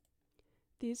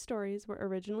These stories were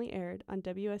originally aired on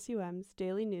WSUM's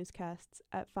daily newscasts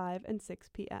at 5 and 6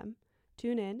 p.m.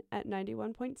 Tune in at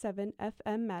 91.7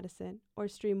 FM Madison or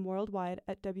stream worldwide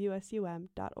at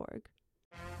WSUM.org.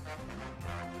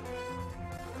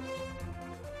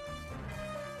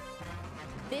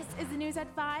 This is the news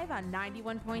at 5 on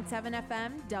 91.7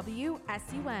 FM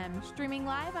WSUM, streaming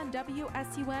live on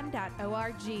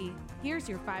WSUM.org. Here's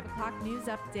your 5 o'clock news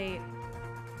update.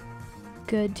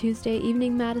 Good Tuesday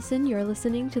evening, Madison. You're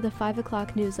listening to the 5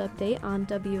 o'clock news update on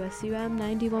WSUM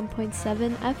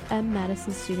 91.7 FM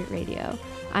Madison Student Radio.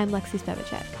 I'm Lexi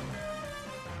Spevacek.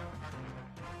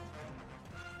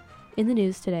 In the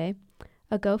news today,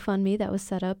 a GoFundMe that was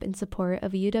set up in support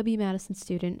of a UW-Madison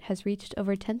student has reached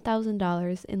over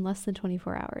 $10,000 in less than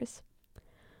 24 hours.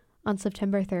 On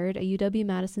September 3rd, a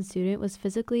UW-Madison student was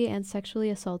physically and sexually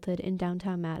assaulted in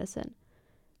downtown Madison.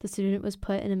 The student was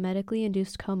put in a medically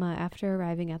induced coma after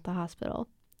arriving at the hospital.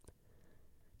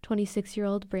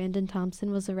 26-year-old Brandon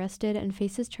Thompson was arrested and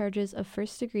faces charges of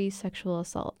first-degree sexual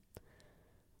assault.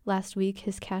 Last week,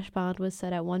 his cash bond was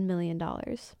set at $1 million.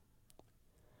 The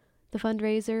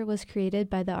fundraiser was created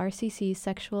by the RCC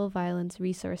Sexual Violence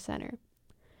Resource Center.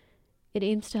 It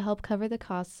aims to help cover the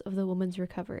costs of the woman's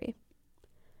recovery.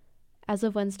 As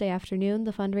of Wednesday afternoon,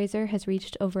 the fundraiser has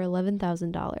reached over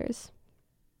 $11,000.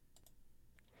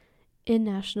 In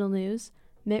national news,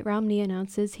 Mitt Romney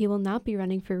announces he will not be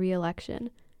running for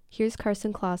re-election. Here's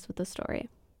Carson Kloss with the story.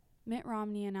 Mitt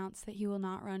Romney announced that he will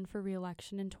not run for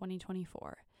re-election in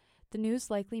 2024. The news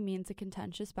likely means a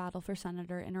contentious battle for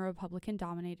senator in a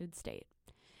Republican-dominated state.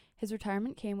 His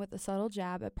retirement came with a subtle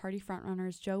jab at party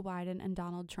frontrunners Joe Biden and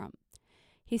Donald Trump.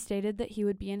 He stated that he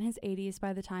would be in his 80s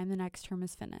by the time the next term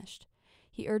is finished.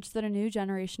 He urged that a new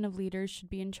generation of leaders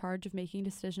should be in charge of making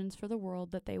decisions for the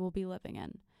world that they will be living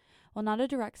in. While not a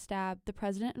direct stab, the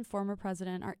president and former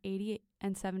president are 80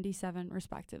 and 77,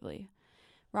 respectively.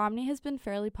 Romney has been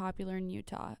fairly popular in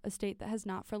Utah, a state that has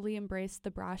not fully embraced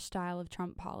the brash style of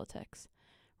Trump politics.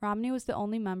 Romney was the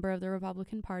only member of the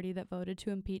Republican Party that voted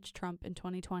to impeach Trump in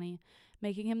 2020,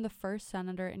 making him the first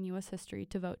senator in U.S. history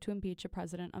to vote to impeach a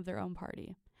president of their own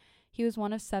party. He was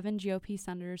one of 7 GOP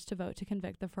senators to vote to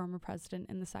convict the former president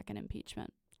in the second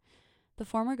impeachment. The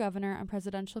former governor and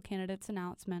presidential candidate's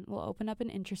announcement will open up an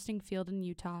interesting field in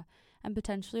Utah and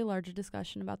potentially a larger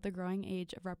discussion about the growing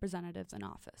age of representatives in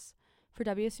office. For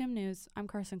WSUM News, I'm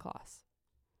Carson Kloss.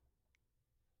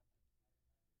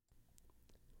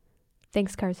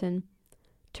 Thanks, Carson.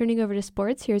 Turning over to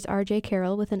sports, here's RJ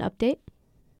Carroll with an update.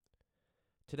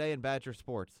 Today in Badger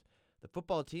sports, the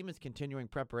football team is continuing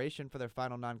preparation for their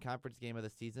final non-conference game of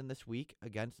the season this week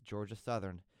against Georgia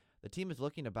Southern. The team is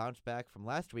looking to bounce back from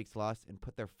last week's loss and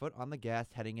put their foot on the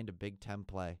gas heading into Big Ten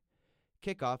play.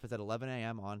 Kickoff is at 11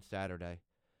 a.m. on Saturday.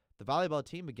 The volleyball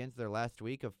team begins their last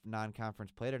week of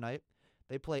non-conference play tonight.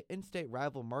 They play in-state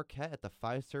rival Marquette at the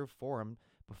Fiserv Forum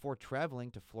before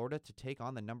traveling to Florida to take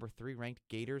on the number 3 ranked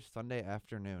Gators Sunday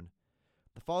afternoon.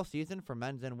 The fall season for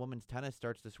men's and women's tennis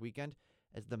starts this weekend,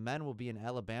 as the men will be in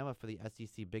Alabama for the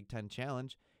SEC Big Ten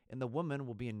Challenge, and the women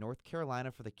will be in North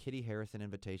Carolina for the Kitty Harrison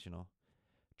Invitational.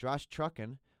 Josh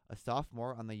Trucken, a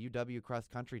sophomore on the UW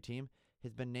cross-country team,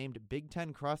 has been named Big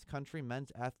Ten Cross-Country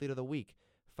Men's Athlete of the Week,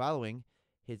 following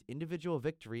his individual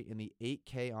victory in the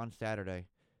 8K on Saturday.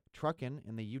 Trucken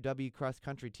and the UW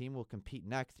cross-country team will compete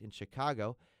next in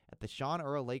Chicago at the Sean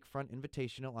Earl Lakefront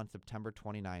Invitational on September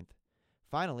 29th.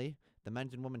 Finally, the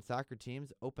men's and women's soccer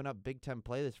teams open up Big Ten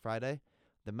play this Friday.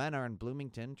 The men are in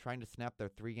Bloomington trying to snap their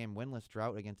 3-game winless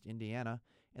drought against Indiana,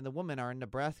 and the women are in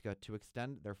Nebraska to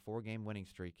extend their 4-game winning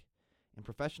streak. In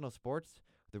professional sports,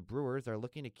 the Brewers are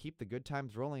looking to keep the good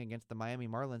times rolling against the Miami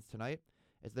Marlins tonight,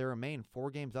 as they remain 4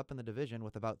 games up in the division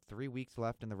with about 3 weeks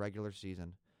left in the regular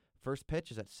season. First pitch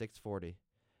is at 6:40.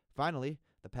 Finally,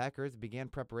 the Packers began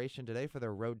preparation today for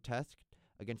their road test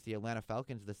against the Atlanta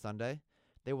Falcons this Sunday.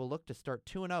 They will look to start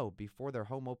 2-0 before their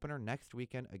home opener next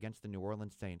weekend against the New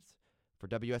Orleans Saints. For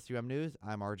WSUM News,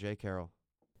 I'm RJ Carroll.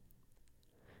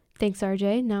 Thanks,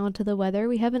 RJ. Now onto the weather.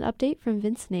 We have an update from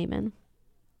Vince Naiman.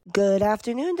 Good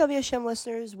afternoon, WSUM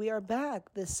listeners. We are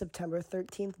back this September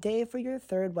 13th day for your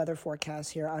third weather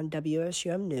forecast here on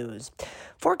WSUM News.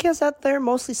 Forecast out there,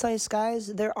 mostly sunny skies.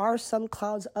 There are some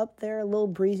clouds up there, a little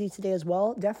breezy today as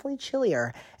well. Definitely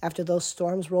chillier after those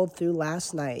storms rolled through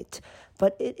last night.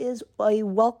 But it is a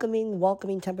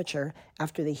welcoming temperature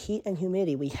after the heat and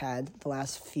humidity we had the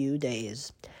last few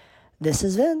days. This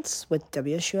is Vince with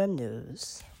WSUM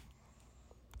News.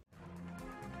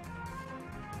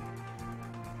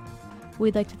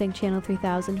 We'd like to thank Channel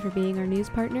 3000 for being our news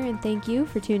partner, and thank you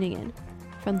for tuning in.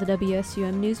 From the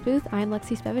WSUM News booth, I'm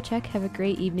Lexi Spevacek. Have a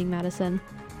great evening, Madison.